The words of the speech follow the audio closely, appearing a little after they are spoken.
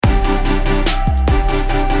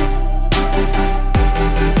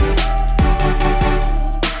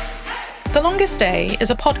Longest Day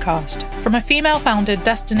is a podcast from a female-founded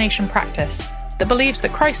destination practice that believes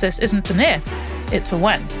that crisis isn't an if, it's a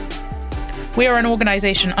when. We are an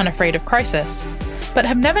organisation unafraid of crisis, but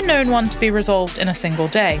have never known one to be resolved in a single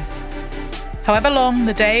day. However long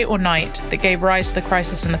the day or night that gave rise to the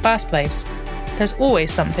crisis in the first place, there's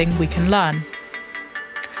always something we can learn.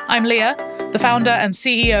 I'm Leah, the founder and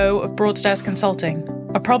CEO of Broadstairs Consulting,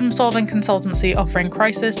 a problem-solving consultancy offering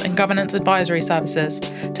crisis and governance advisory services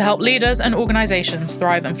to help leaders and organisations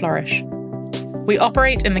thrive and flourish. We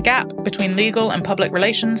operate in the gap between legal and public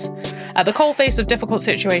relations, at the coalface of difficult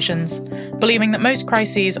situations, believing that most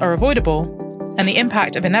crises are avoidable and the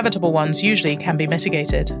impact of inevitable ones usually can be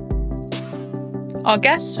mitigated. Our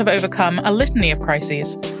guests have overcome a litany of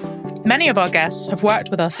crises. Many of our guests have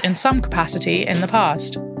worked with us in some capacity in the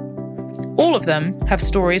past. All of them have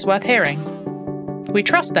stories worth hearing. We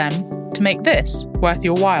trust them to make this worth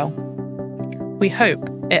your while. We hope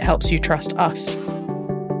it helps you trust us.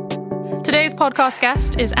 Today's podcast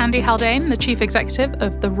guest is Andy Haldane, the Chief Executive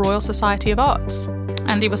of the Royal Society of Arts.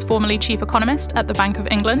 Andy was formerly Chief Economist at the Bank of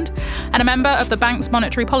England and a member of the bank's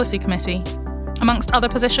Monetary Policy Committee. Amongst other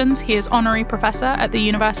positions, he is Honorary Professor at the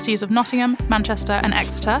Universities of Nottingham, Manchester and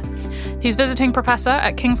Exeter. He's Visiting Professor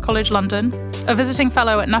at King's College London, a Visiting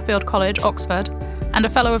Fellow at Nuffield College, Oxford, and a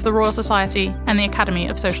Fellow of the Royal Society and the Academy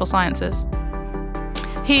of Social Sciences.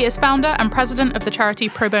 He is founder and president of the charity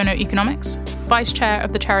Pro Bono Economics, vice chair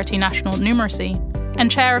of the charity National Numeracy, and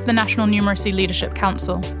chair of the National Numeracy Leadership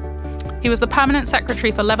Council. He was the permanent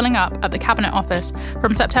secretary for Levelling Up at the Cabinet Office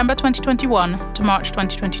from September 2021 to March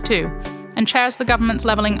 2022, and chairs the government's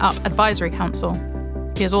Levelling Up Advisory Council.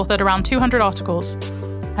 He has authored around 200 articles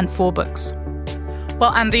and 4 books.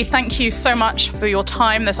 Well, Andy, thank you so much for your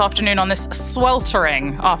time this afternoon on this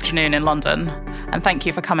sweltering afternoon in London. And thank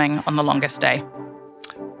you for coming on the longest day.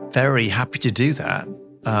 Very happy to do that.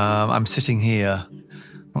 I'm sitting here,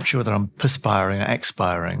 not sure whether I'm perspiring or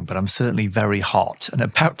expiring, but I'm certainly very hot and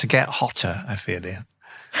about to get hotter, I feel here.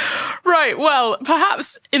 Right, well,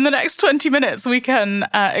 perhaps in the next 20 minutes we can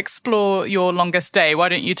explore your longest day. Why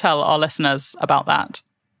don't you tell our listeners about that?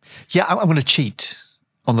 Yeah, I'm going to cheat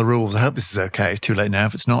on the rules. I hope this is okay. It's too late now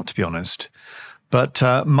if it's not, to be honest. But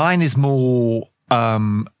mine is more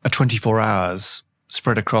a 24 hours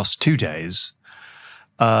spread across 2 days.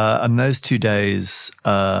 And those 2 days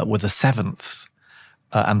were the 7th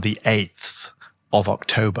and the 8th of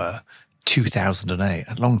October, 2008.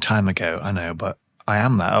 A long time ago, I know, but I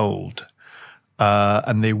am that old.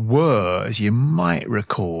 And they were, as you might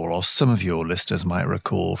recall, or some of your listeners might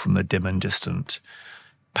recall from the dim and distant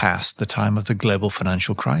past, the time of the global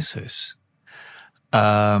financial crisis.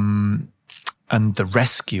 And the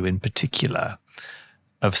rescue in particular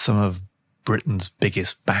of some of Britain's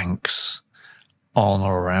biggest banks on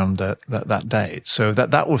or around that date. So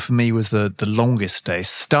that one for me was the longest day,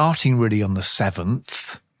 starting really on the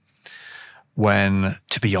 7th, when,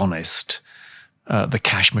 to be honest, the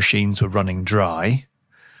cash machines were running dry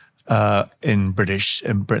in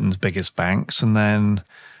Britain's biggest banks, and then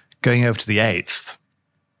going over to the 8th,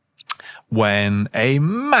 when a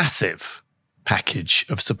massive package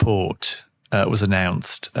of support was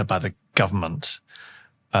announced by the government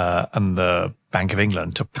and the Bank of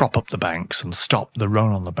England to prop up the banks and stop the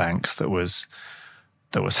run on the banks that was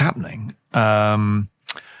happening. And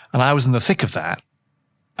I was in the thick of that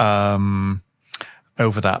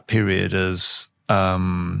over that period as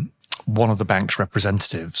one of the bank's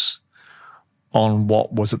representatives on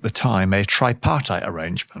what was at the time a tripartite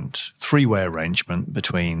arrangement, 3-way arrangement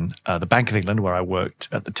between the Bank of England, where I worked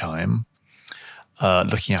at the time,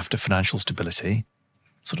 looking after financial stability,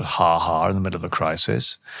 sort of ha-ha in the middle of a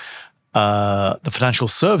crisis, the Financial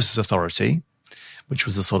Services Authority, which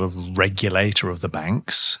was the sort of regulator of the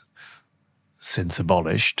banks, since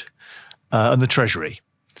abolished, and the Treasury,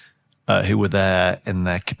 who were there in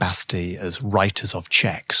their capacity as writers of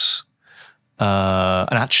checks.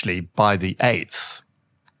 And actually, by the 8th,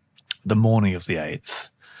 the morning of the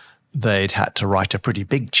 8th, they'd had to write a pretty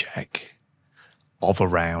big check of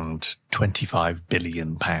around £25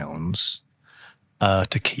 billion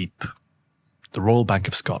to keep the Royal Bank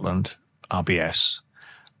of Scotland, RBS,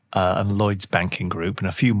 and Lloyds Banking Group, and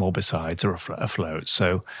a few more besides, are afloat.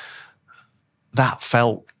 So that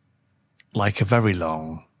felt like a very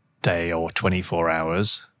long day, or 24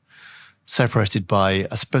 hours, separated by,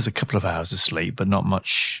 I suppose, a couple of hours of sleep, but not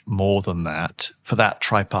much more than that. For that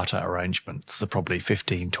tripartite arrangement, there are probably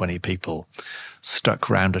 15, 20 people stuck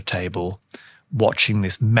round a table watching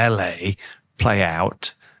this melee play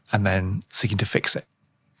out and then seeking to fix it.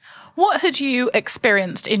 What had you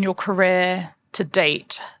experienced in your career to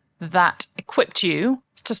date that equipped you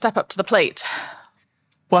to step up to the plate?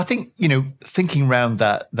 Well, I think, thinking around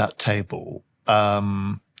that table,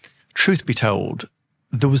 truth be told,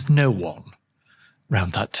 there was no one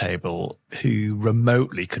round that table who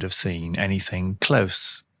remotely could have seen anything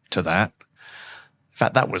close to that. In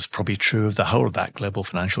fact, that was probably true of the whole of that global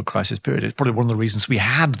financial crisis period. It's probably one of the reasons we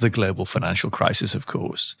had the global financial crisis, of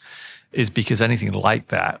course, is because anything like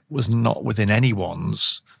that was not within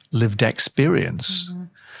anyone's lived experience.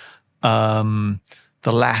 Mm-hmm.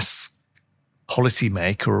 The last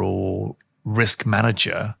policymaker or risk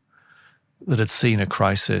manager that had seen a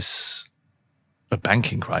crisis, a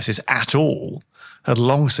banking crisis at all, had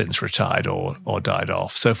long since retired or died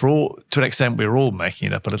off. So to an extent, we were all making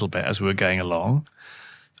it up a little bit as we were going along.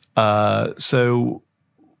 So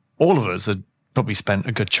all of us had probably spent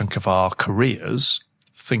a good chunk of our careers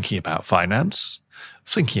thinking about finance,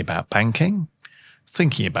 thinking about banking,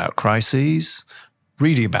 thinking about crises,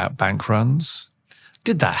 reading about bank runs.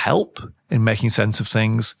 Did that help in making sense of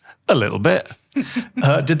things? A little bit.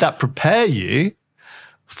 Did that prepare you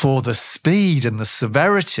for the speed and the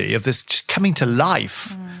severity of this just coming to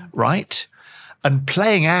life, right? And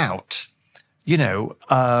playing out,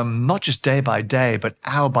 not just day by day, but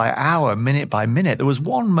hour by hour, minute by minute. There was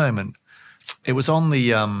one moment, it was on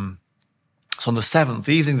the 7th,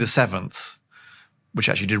 the evening of the 7th, which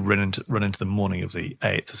actually did run into the morning of the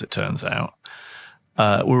 8th, as it turns out.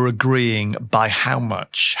 We were agreeing by how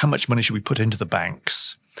much money should we put into the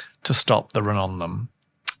banks to stop the run on them,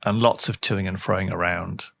 and lots of toing and froing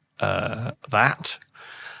around that.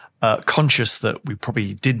 Conscious that we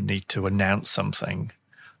probably did need to announce something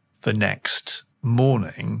the next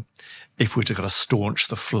morning if we're going to staunch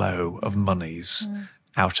the flow of monies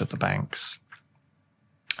out of the banks.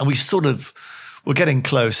 And we're getting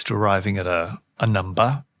close to arriving at a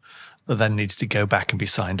number that then needed to go back and be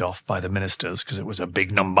signed off by the ministers because it was a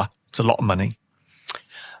big number. It's a lot of money.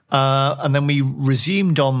 And then we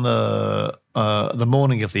resumed on the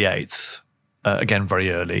morning of the 8th, again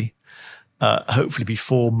very early, hopefully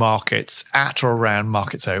before markets, at or around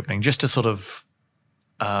markets opening, just to sort of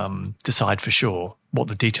decide for sure what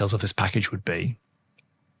the details of this package would be.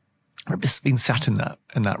 I've just been sat in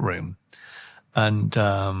that room, and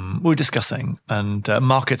we were discussing, and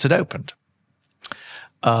markets had opened.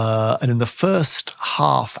 And in the first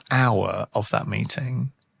half hour of that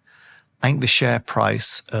meeting, I think the share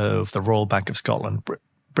price of the Royal Bank of Scotland,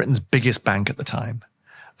 Britain's biggest bank at the time,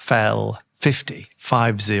 fell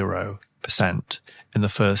 50% in the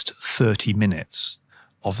first 30 minutes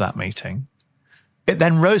of that meeting. It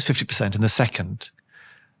then rose 50% in the second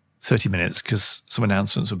 30 minutes because some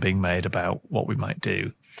announcements were being made about what we might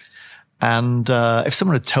do. And if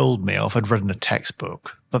someone had told me, or if I'd read in a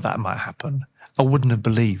textbook that might happen, I wouldn't have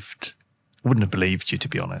believed you, to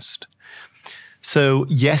be honest. So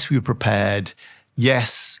yes, we were prepared.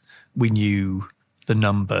 Yes, we knew the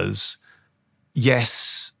numbers.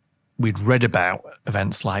 Yes, we'd read about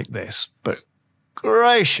events like this, but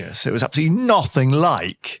gracious, it was absolutely nothing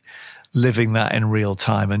like living that in real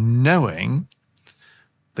time and knowing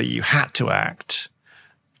that you had to act.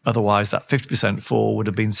 Otherwise, that 50% fall would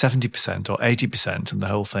have been 70% or 80%, and the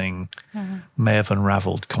whole thing may have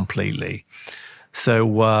unraveled completely.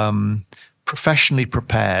 So professionally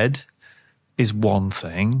prepared is one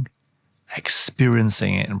thing.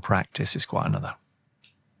 Experiencing it in practice is quite another.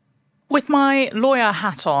 With my lawyer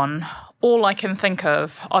hat on, all I can think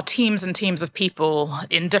of are teams and teams of people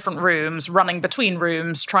in different rooms, running between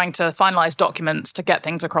rooms, trying to finalise documents to get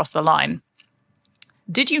things across the line.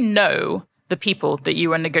 Did you know the people that you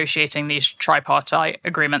were negotiating these tripartite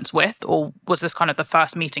agreements with, or was this kind of the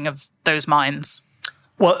first meeting of those minds?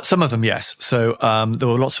 Well, some of them, yes. So there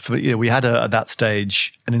were lots of, we had at that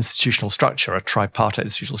stage an institutional structure, a tripartite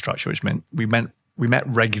institutional structure, which meant we met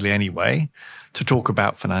regularly anyway to talk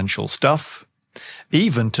about financial stuff,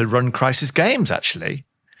 even to run crisis games, actually.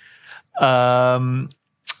 But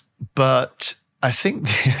I think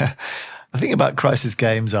the thing about crisis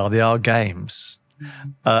games they are games,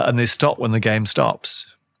 and they stop when the game stops.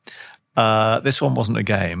 This one wasn't a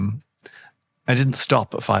game. It didn't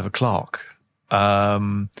stop at 5 o'clock.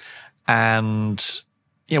 And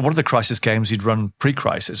one of the crisis games you'd run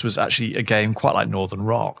pre-crisis was actually a game quite like Northern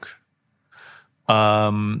Rock.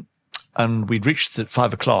 And we'd reached at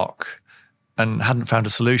 5 o'clock and hadn't found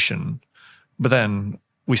a solution. But then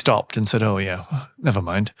we stopped and said, oh yeah, never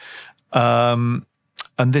mind. And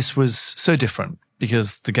this was so different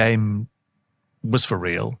because the game was for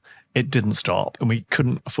real. It didn't stop, and we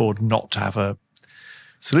couldn't afford not to have a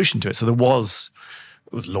solution to it. So there was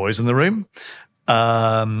lawyers in the room,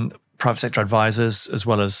 private sector advisors, as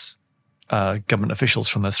well as government officials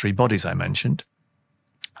from those three bodies I mentioned.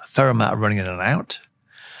 A fair amount of running in and out.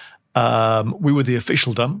 We were the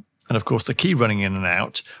officialdom. And of course, the key running in and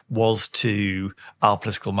out was to our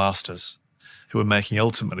political masters, who were making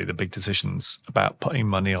ultimately the big decisions about putting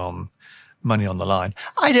money on the line.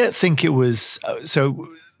 I don't think it was so.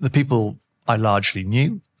 The people I largely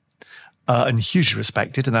knew and hugely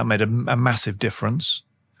respected, and that made a massive difference.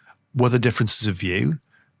 Were there differences of view?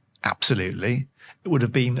 Absolutely. It would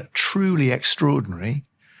have been truly extraordinary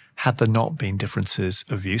had there not been differences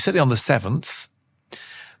of view. Certainly on the 7th.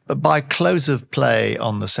 But by close of play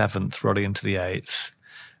on the 7th, rolling into the 8th,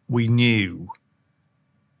 we knew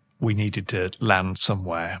we needed to land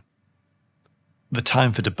somewhere. The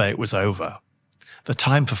time for debate was over. The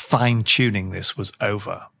time for fine-tuning this was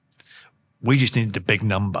over. We just needed a big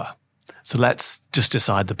number. So let's just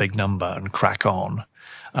decide the big number and crack on.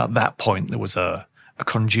 At that point, there was a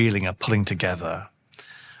congealing, a pulling together,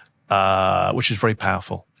 which is very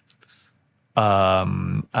powerful.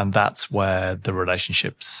 And that's where the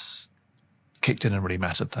relationships kicked in and really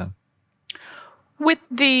mattered then. With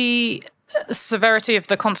the severity of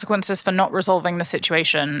the consequences for not resolving the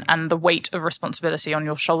situation and the weight of responsibility on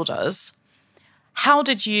your shoulders, how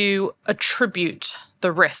did you attribute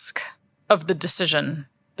the risk of the decision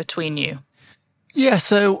between you? Yeah,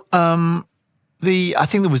 so I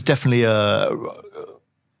think there was definitely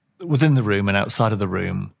within the room and outside of the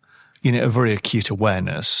room, a very acute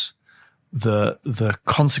awareness that the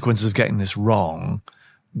consequences of getting this wrong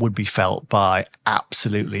would be felt by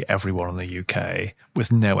absolutely everyone in the UK,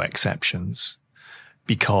 with no exceptions,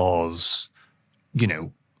 because,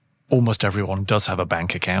 almost everyone does have a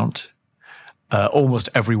bank account. Almost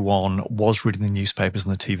everyone was reading the newspapers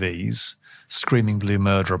and the TVs, screaming blue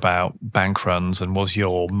murder about bank runs and was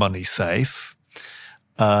your money safe.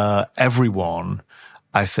 Everyone,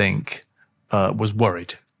 I think, was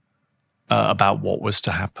worried about what was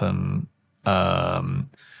to happen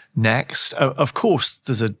next. Of course,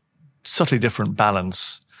 there's a subtly different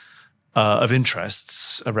balance of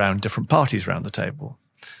interests around different parties around the table.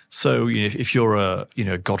 So if you're a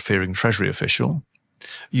God-fearing Treasury official,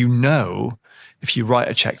 if you write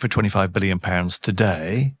a cheque for £25 billion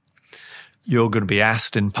today, you're going to be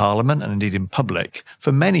asked in Parliament and indeed in public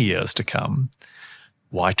for many years to come,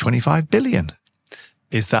 why 25 billion?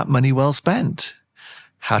 Is that money well spent?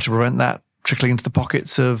 How to prevent that trickling into the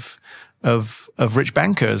pockets of rich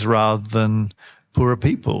bankers rather than poorer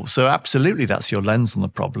people? So absolutely, that's your lens on the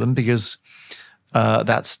problem, because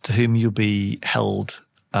that's to whom you'll be held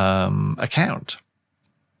account.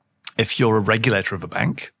 If you're a regulator of a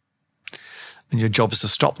bank and your job is to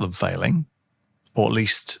stop them failing, or at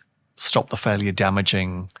least stop the failure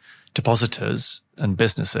damaging depositors and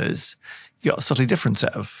businesses, you've got a slightly different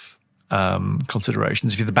set of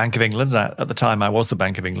considerations. If you're the Bank of England, and at the time I was the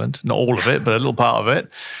Bank of England, not all of it, but a little part of it,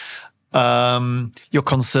 your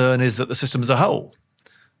concern is that the system as a whole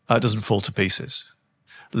doesn't fall to pieces.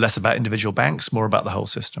 Less about individual banks, more about the whole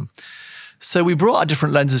system. So we brought our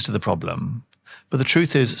different lenses to the problem, but the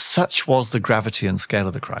truth is, such was the gravity and scale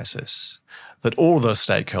of the crisis that all of those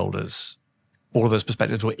stakeholders, all of those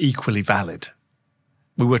perspectives were equally valid.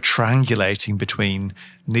 We were triangulating between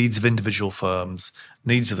needs of individual firms,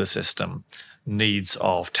 needs of the system, needs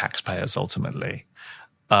of taxpayers ultimately.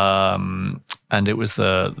 And it was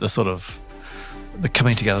the sort of the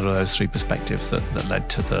coming together of those three perspectives that led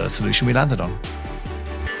to the solution we landed on.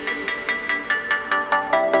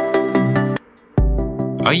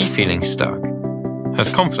 Are you feeling stuck?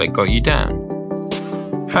 Has conflict got you down?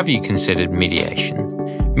 Have you considered mediation?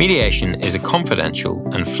 Mediation is a confidential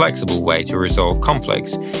and flexible way to resolve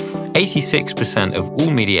conflicts. 86% of all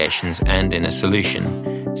mediations end in a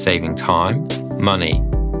solution, saving time, money,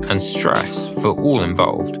 and stress for all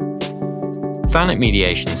involved. Thanet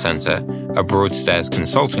Mediation Centre, a Broadstairs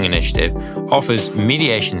consulting initiative, offers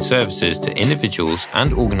mediation services to individuals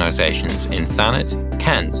and organisations in Thanet,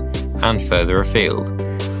 Kent, and further afield.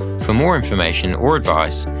 For more information or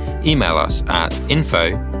advice, email us at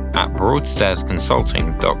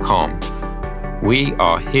info@broadstairsconsulting.com. We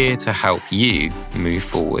are here to help you move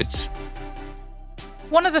forwards.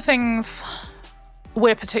 One of the things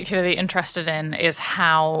we're particularly interested in is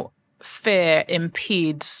how fear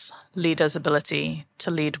impedes leaders' ability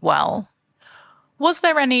to lead well. Was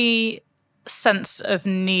there any sense of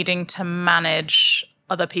needing to manage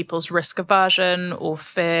other people's risk aversion or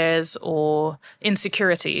fears or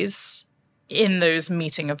insecurities in those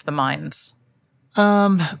meeting of the minds?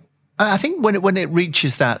 I think when it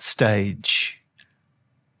reaches that stage,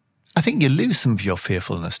 I think you lose some of your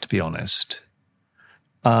fearfulness, to be honest.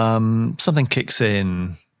 Something kicks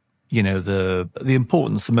in, the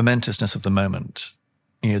importance, the momentousness of the moment,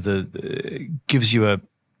 gives you a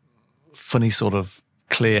funny sort of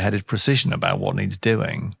clear-headed precision about what needs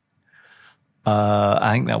doing.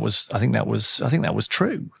 I think that was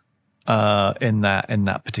true in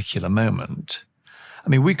that particular moment. I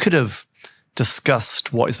mean, we could have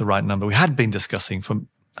discussed what is the right number. We had been discussing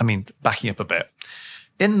backing up a bit.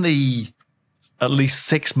 In the at least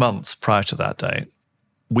 6 months prior to that date,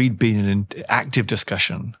 we'd been in active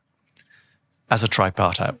discussion as a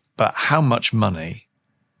tripartite about how much money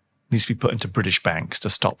needs to be put into British banks to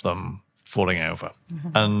stop them falling over.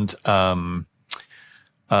 Mm-hmm. And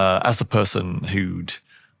as the person who'd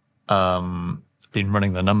been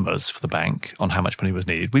running the numbers for the bank on how much money was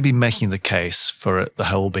needed, we'd been making the case for the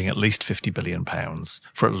whole being at least £50 billion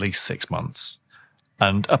for at least 6 months.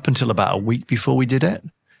 And up until about a week before we did it,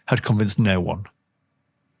 had convinced no one.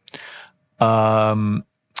 And,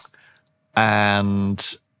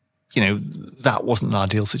 that wasn't an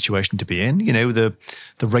ideal situation to be in. The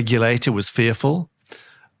regulator was fearful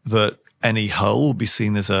that any hole would be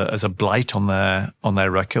seen as a blight on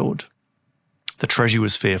their record. The Treasury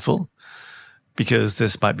was fearful because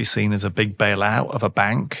this might be seen as a big bailout of a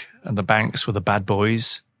bank, and the banks were the bad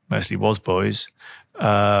boys, mostly was boys,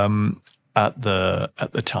 at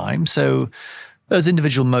the time. So those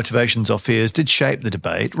individual motivations or fears did shape the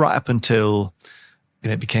debate right up until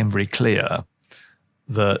it became very clear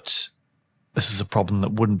that this is a problem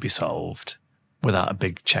that wouldn't be solved without a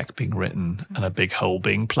big check being written and a big hole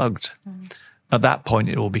being plugged. Mm. At that point,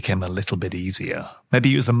 it all became a little bit easier.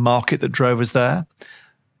 Maybe it was the market that drove us there,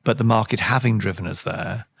 but the market having driven us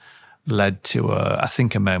there led to, I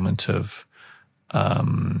think, a moment of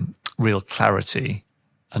real clarity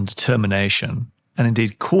and determination and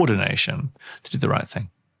indeed coordination to do the right thing.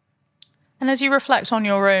 And as you reflect on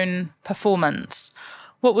your own performance,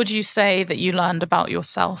 what would you say that you learned about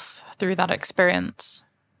yourself through that experience?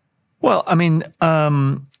 Well, there's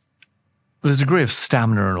a degree of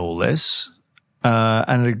stamina in all this,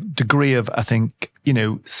 and a degree of, I think,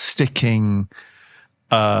 sticking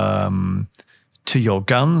to your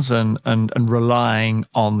guns and relying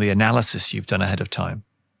on the analysis you've done ahead of time.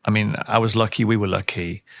 I was lucky, we were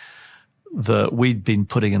lucky that we'd been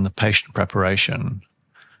putting in the patient preparation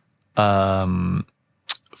for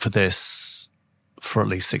this for at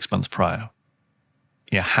least 6 months prior.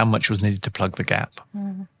 How much was needed to plug the gap?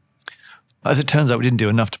 Mm. As it turns out, we didn't do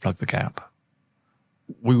enough to plug the gap.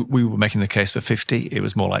 We were making the case for 50. It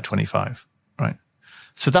was more like 25, right?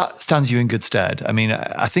 So that stands you in good stead.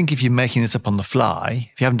 I think if you're making this up on the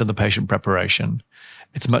fly, if you haven't done the patient preparation,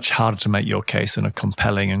 it's much harder to make your case in a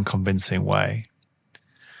compelling and convincing way.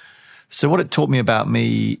 So what it taught me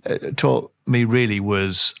really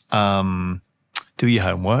was do your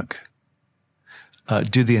homework,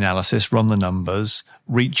 do the analysis, run the numbers,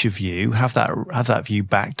 reach a view, have that view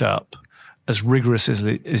backed up as rigorous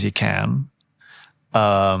as you can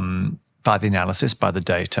by the analysis, by the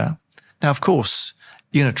data. Now, of course,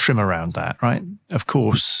 you're going to trim around that, right? Of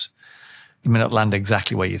course, you may not land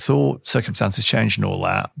exactly where you thought, circumstances change and all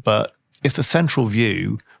that, but if the central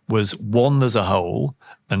view was 1, there's a hole,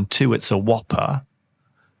 and 2, it's a whopper,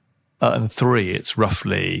 and 3, it's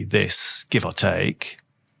roughly this, give or take,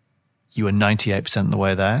 you were 98% of the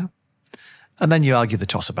way there. And then you argue the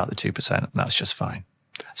toss about the 2%, and that's just fine.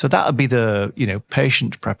 So that would be the,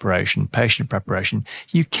 patient preparation.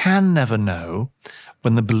 You can never know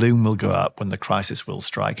when the balloon will go up, when the crisis will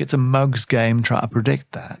strike. It's a mug's game trying to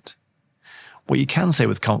predict that. What you can say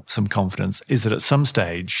with some confidence is that at some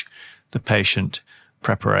stage, the patient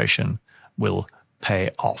preparation will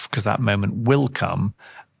pay off, because that moment will come.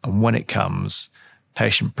 And when it comes,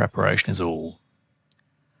 patient preparation is all.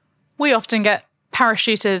 We often get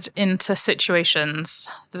parachuted into situations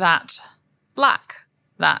that lack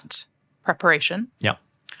that preparation. Yeah.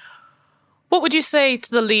 What would you say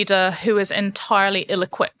to the leader who is entirely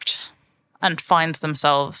ill-equipped and finds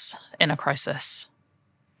themselves in a crisis?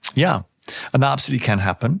 Yeah, and that absolutely can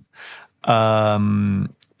happen.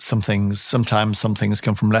 Sometimes some things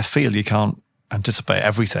come from left field. You can't anticipate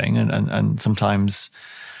everything, and sometimes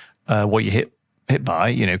what you hit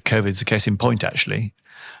by, COVID's a case in point, actually.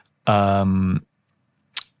 Who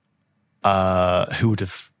would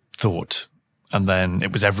have thought? And then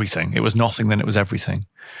it was everything. It was nothing, then it was everything.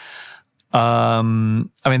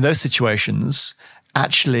 Those situations,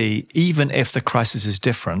 actually, even if the crisis is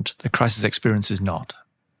different, the crisis experience is not.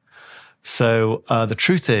 So the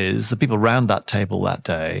truth is, the people around that table that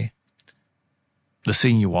day, the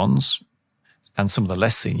senior ones and some of the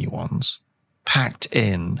less senior ones, packed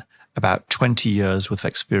in about 20 years worth of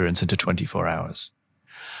experience into 24 hours.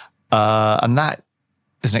 And that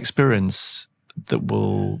is an experience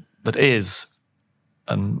that is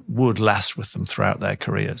and would last with them throughout their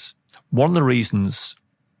careers. One of the reasons,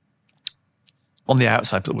 on the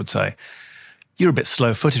outside, people would say, you're a bit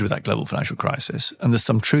slow-footed with that global financial crisis. And there's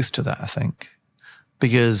some truth to that, I think,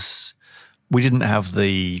 because we didn't have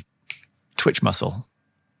the twitch muscle,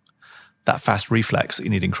 that fast reflex that you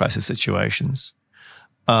need in crisis situations.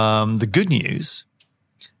 The good news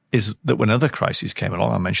is that when other crises came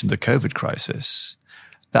along, I mentioned the COVID crisis,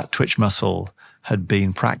 that twitch muscle had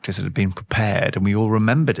been practiced, it had been prepared, and we all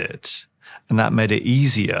remembered it. And that made it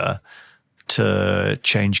easier to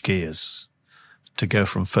change gears, to go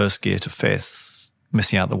from first gear to fifth,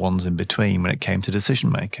 missing out the ones in between when it came to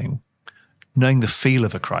decision making. Knowing the feel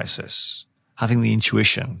of a crisis, having the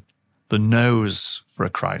intuition, the nose for a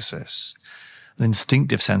crisis, an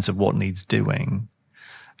instinctive sense of what needs doing,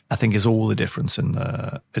 I think is all the difference in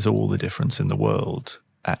the world,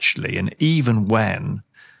 actually. And even when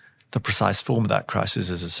the precise form of that crisis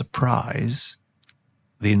is a surprise,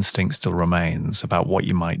 the instinct still remains about what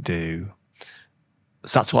you might do.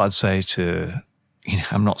 So that's what I'd say to,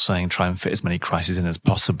 I'm not saying try and fit as many crises in as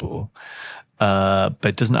possible, but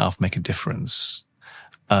it doesn't have to make a difference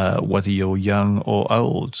whether you're young or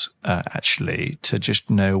old, actually, to just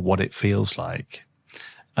know what it feels like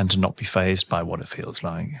and to not be fazed by what it feels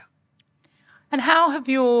like. And how have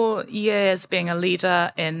your years being a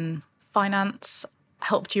leader in finance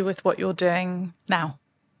helped you with what you're doing now?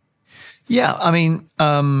 Yeah, I mean,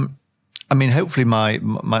 hopefully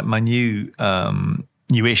my new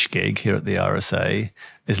newish gig here at the RSA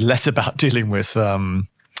is less about dealing with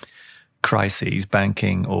crises,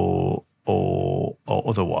 banking or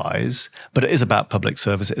otherwise, but it is about public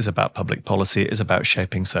service, it is about public policy, it is about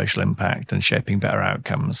shaping social impact and shaping better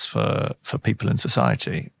outcomes for people in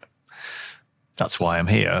society. That's why I'm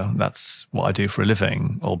here. That's what I do for a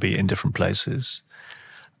living, albeit in different places.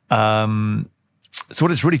 So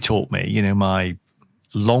what it's really taught me, my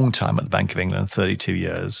long time at the Bank of England, 32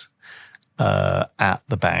 years at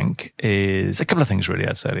the bank, is a couple of things really,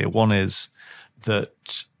 I'd say. One is that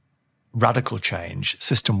radical change,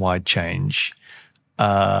 system-wide change,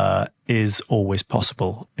 is always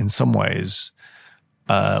possible. In some ways,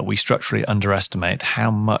 we structurally underestimate how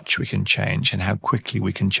much we can change and how quickly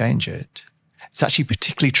we can change it. It's actually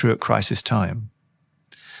particularly true at crisis time.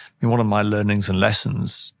 One of my learnings and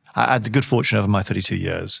lessons, I had the good fortune over my 32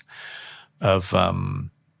 years of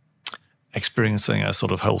experiencing a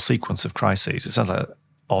sort of whole sequence of crises. It sounds like an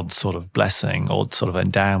odd sort of blessing, odd sort of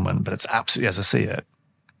endowment, but it's absolutely as I see it.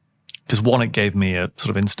 Because one, it gave me a sort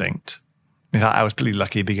of instinct. I was pretty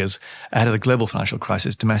lucky because ahead of the global financial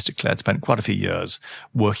crisis domestically, I'd spent quite a few years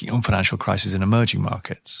working on financial crises in emerging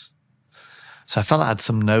markets. So I felt I had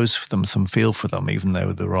some nose for them, some feel for them, even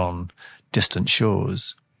though they were on distant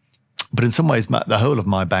shores. But in some ways, the whole of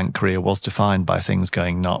my bank career was defined by things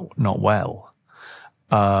going not well.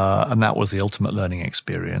 And that was the ultimate learning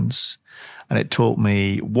experience. And it taught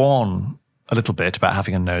me, one, a little bit about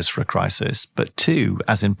having a nose for a crisis, but two,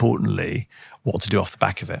 as importantly, what to do off the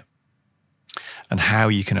back of it and how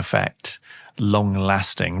you can affect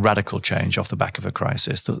long-lasting, radical change off the back of a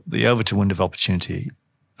crisis. The Overton window of opportunity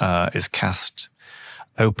is cast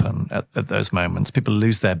open at those moments. People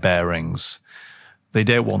lose their bearings. They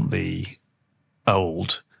don't want the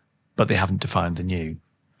old, but they haven't defined the new.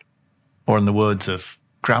 Or in the words of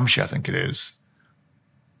Gramsci, I think it is,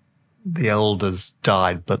 the old has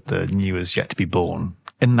died, but the new is yet to be born.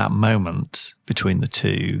 In that moment between the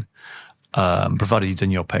two, provided you've done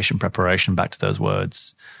your patient preparation, back to those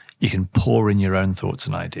words, you can pour in your own thoughts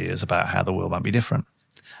and ideas about how the world might be different.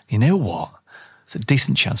 You know what? There's a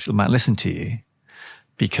decent chance people might listen to you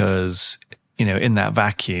because, in that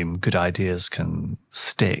vacuum, good ideas can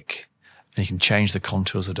stick and you can change the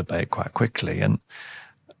contours of debate quite quickly. And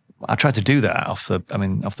I tried to do that off the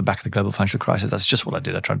back of the global financial crisis. That's just what I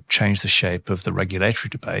did. I tried to change the shape of the regulatory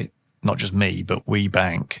debate, not just me, but we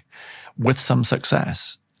bank, with some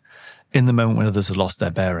success. In the moment when others had lost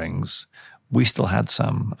their bearings, we still had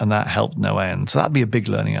some, and that helped no end. So that'd be a big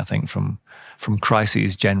learning, I think, from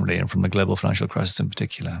crises generally and from the global financial crisis in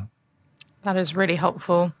particular. That is really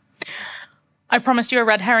helpful. I promised you a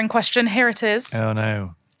red herring question. Here it is. Oh,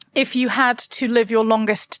 no. If you had to live your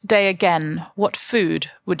longest day again, what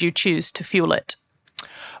food would you choose to fuel it?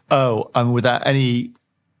 Oh, without any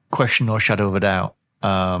question or shadow of a doubt,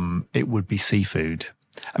 it would be seafood.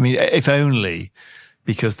 If only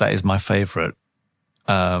because that is my favorite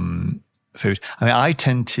food. I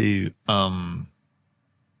tend to, I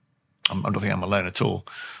don't think I'm alone at all.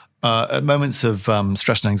 At moments of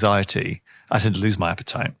stress and anxiety, I tend to lose my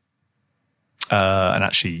appetite and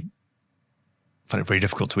actually find it very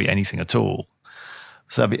difficult to eat anything at all.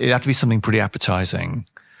 So it'd have to be something pretty appetizing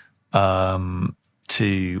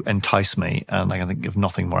to entice me. And I can think of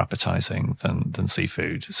nothing more appetizing than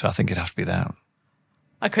seafood. So I think it'd have to be that.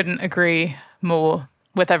 I couldn't agree more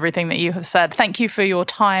with everything that you have said. Thank you for your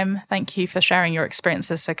time. Thank you for sharing your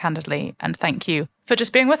experiences so candidly. And thank you for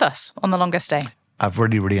just being with us on The Longest Day. I've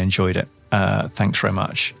really, really enjoyed it. Thanks very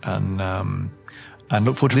much. And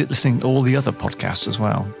look forward to listening to all the other podcasts as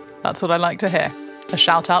well. That's what I like to hear. A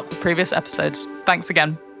shout out for previous episodes. Thanks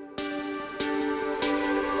again.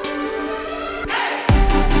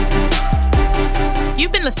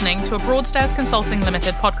 You've been listening to a Broadstairs Consulting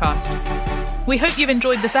Limited podcast. We hope you've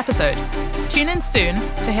enjoyed this episode. Tune in soon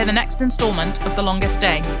to hear the next instalment of The Longest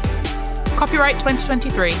Day. Copyright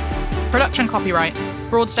 2023. Production copyright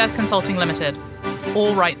Broadstairs Consulting Limited.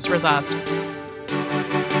 All rights reserved.